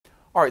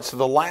All right, so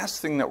the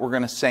last thing that we're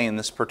going to say in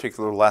this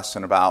particular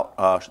lesson about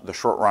the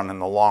short run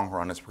and the long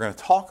run is we're going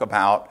to talk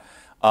about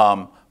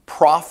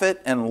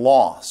profit and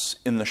loss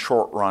in the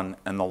short run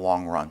and the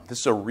long run. This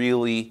is a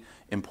really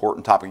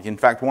important topic. In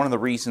fact, one of the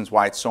reasons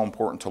why it's so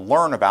important to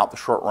learn about the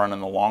short run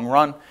and the long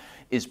run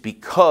is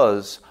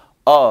because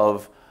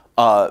of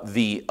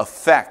the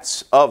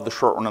effects of the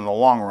short run and the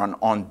long run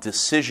on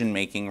decision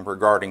making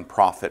regarding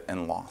profit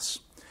and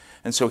loss.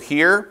 And so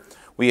here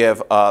we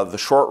have the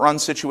short run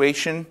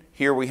situation.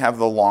 Here we have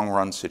the long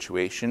run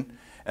situation.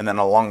 And then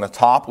along the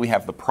top we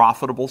have the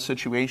profitable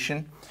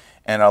situation.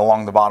 And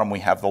along the bottom we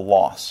have the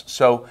loss.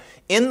 So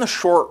in the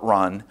short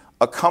run,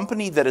 a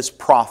company that is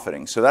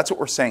profiting, so that's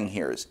what we're saying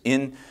here,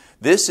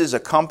 this is a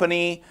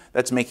company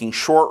that's making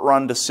short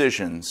run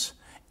decisions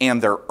and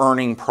they're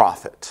earning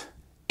profit.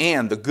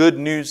 And the good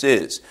news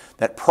is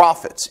that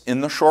profits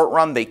in the short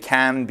run, they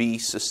can be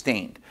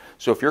sustained.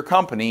 So if your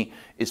company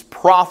is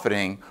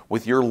profiting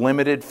with your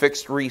limited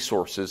fixed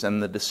resources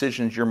and the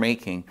decisions you're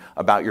making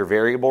about your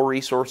variable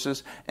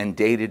resources and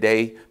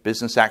day-to-day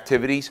business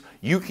activities,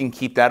 you can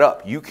keep that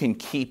up. You can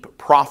keep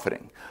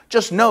profiting.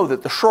 Just know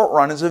that the short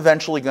run is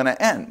eventually going to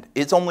end.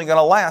 It's only going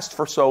to last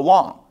for so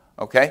long,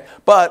 okay?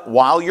 But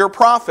while you're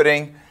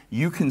profiting,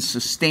 you can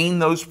sustain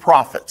those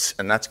profits,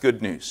 and that's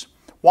good news.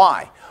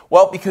 Why?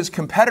 Well, because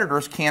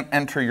competitors can't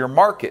enter your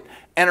market.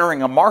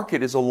 Entering a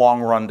market is a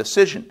long-run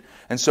decision.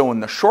 And so in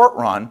the short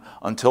run,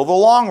 until the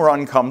long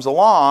run comes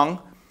along,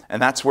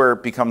 and that's where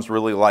it becomes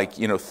really like,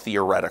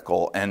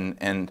 theoretical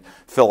and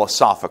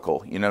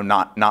philosophical,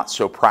 not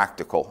so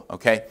practical,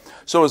 okay?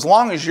 So as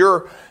long as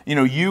you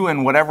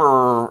and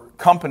whatever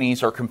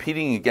companies are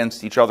competing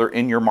against each other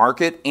in your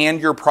market and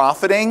you're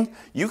profiting,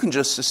 you can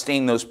just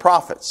sustain those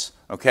profits,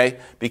 okay?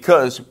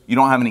 Because you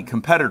don't have any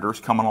competitors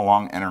coming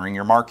along entering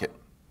your market.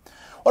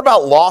 What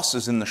about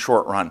losses in the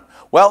short run?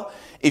 Well,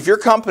 if your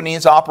company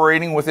is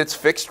operating with its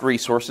fixed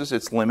resources,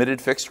 its limited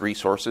fixed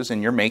resources,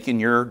 and you're making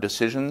your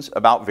decisions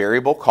about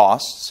variable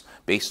costs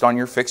based on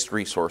your fixed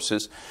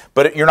resources,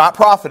 but you're not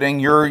profiting,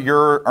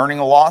 you're earning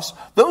a loss,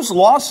 those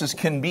losses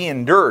can be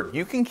endured.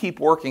 You can keep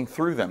working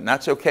through them.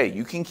 That's okay.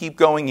 You can keep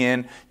going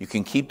in. You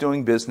can keep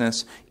doing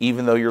business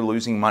even though you're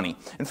losing money.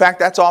 In fact,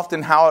 that's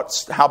often how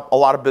a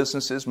lot of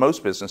businesses,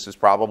 most businesses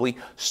probably,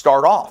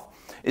 start off,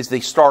 is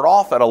they start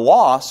off at a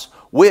loss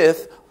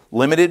with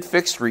limited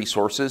fixed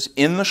resources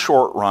in the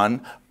short run,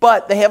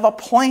 but they have a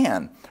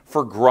plan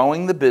for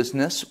growing the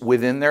business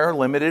within their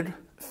limited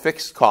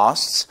fixed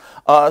costs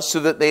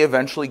so that they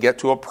eventually get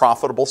to a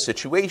profitable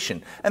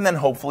situation. And then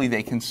hopefully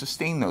they can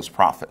sustain those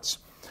profits.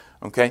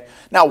 Okay?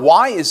 Now,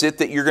 why is it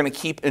that you're going to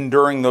keep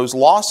enduring those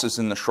losses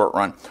in the short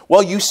run?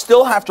 Well, you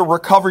still have to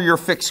recover your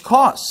fixed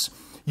costs.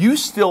 You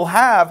still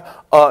have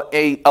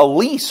a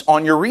lease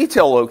on your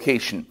retail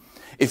location.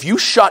 If you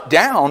shut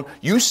down,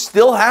 you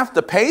still have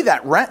to pay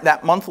that rent,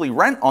 that monthly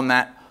rent on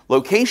that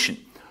location.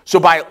 So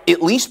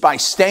at least by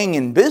staying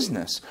in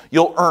business,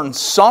 you'll earn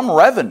some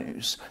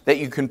revenues that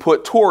you can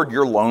put toward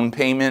your loan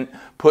payment,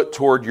 put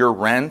toward your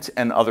rent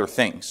and other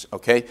things,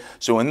 okay?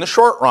 So in the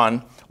short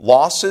run,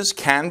 losses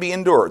can be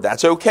endured.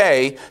 That's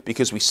okay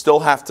because we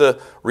still have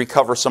to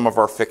recover some of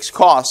our fixed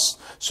costs,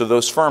 so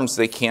those firms,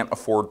 they can't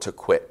afford to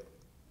quit.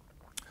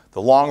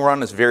 The long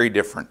run is very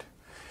different.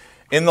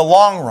 In the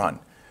long run,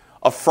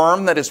 a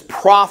firm that is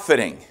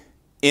profiting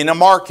in a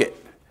market,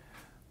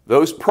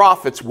 those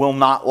profits will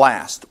not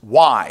last.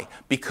 Why?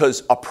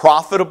 Because a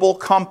profitable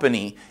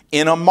company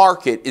in a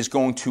market is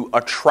going to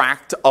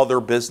attract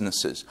other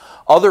businesses.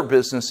 Other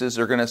businesses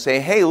are going to say,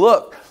 hey,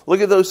 look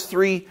at those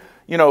three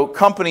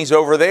companies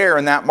over there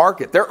in that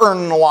market. They're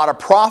earning a lot of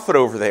profit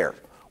over there.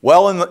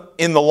 Well,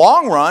 in the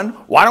long run,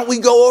 why don't we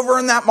go over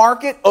in that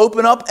market,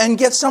 open up, and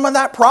get some of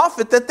that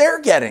profit that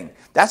they're getting?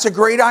 That's a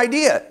great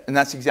idea. And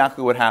that's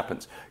exactly what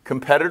happens.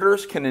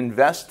 Competitors can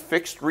invest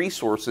fixed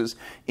resources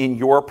in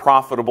your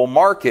profitable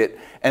market,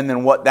 and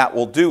then what that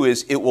will do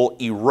is it will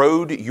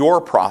erode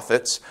your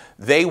profits.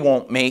 They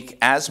won't make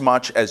as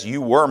much as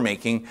you were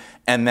making,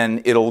 and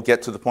then it'll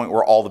get to the point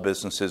where all the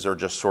businesses are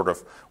just sort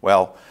of,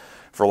 well,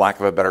 for lack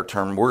of a better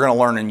term, we're going to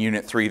learn in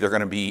Unit 3, they're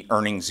going to be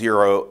earning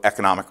zero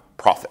economic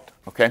profit,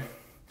 okay?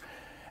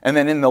 And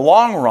then in the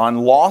long run,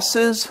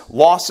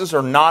 losses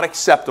are not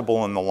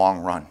acceptable in the long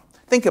run.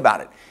 Think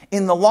about it.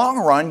 In the long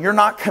run, you're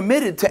not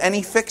committed to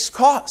any fixed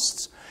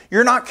costs.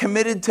 You're not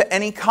committed to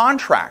any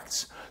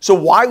contracts. So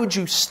why would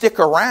you stick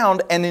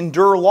around and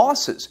endure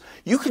losses?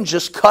 You can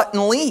just cut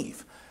and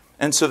leave.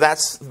 And so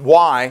that's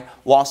why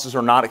losses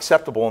are not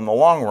acceptable in the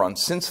long run.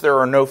 Since there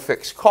are no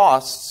fixed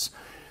costs,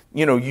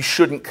 you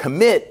shouldn't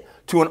commit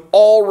to an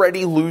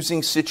already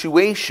losing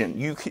situation.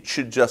 You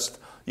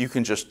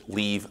can just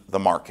leave the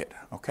market,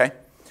 okay?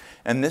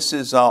 And this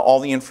is all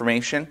the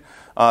information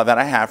that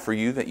I have for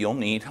you that you'll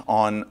need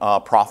on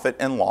profit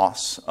and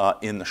loss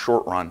in the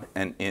short run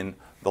and in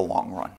the long run.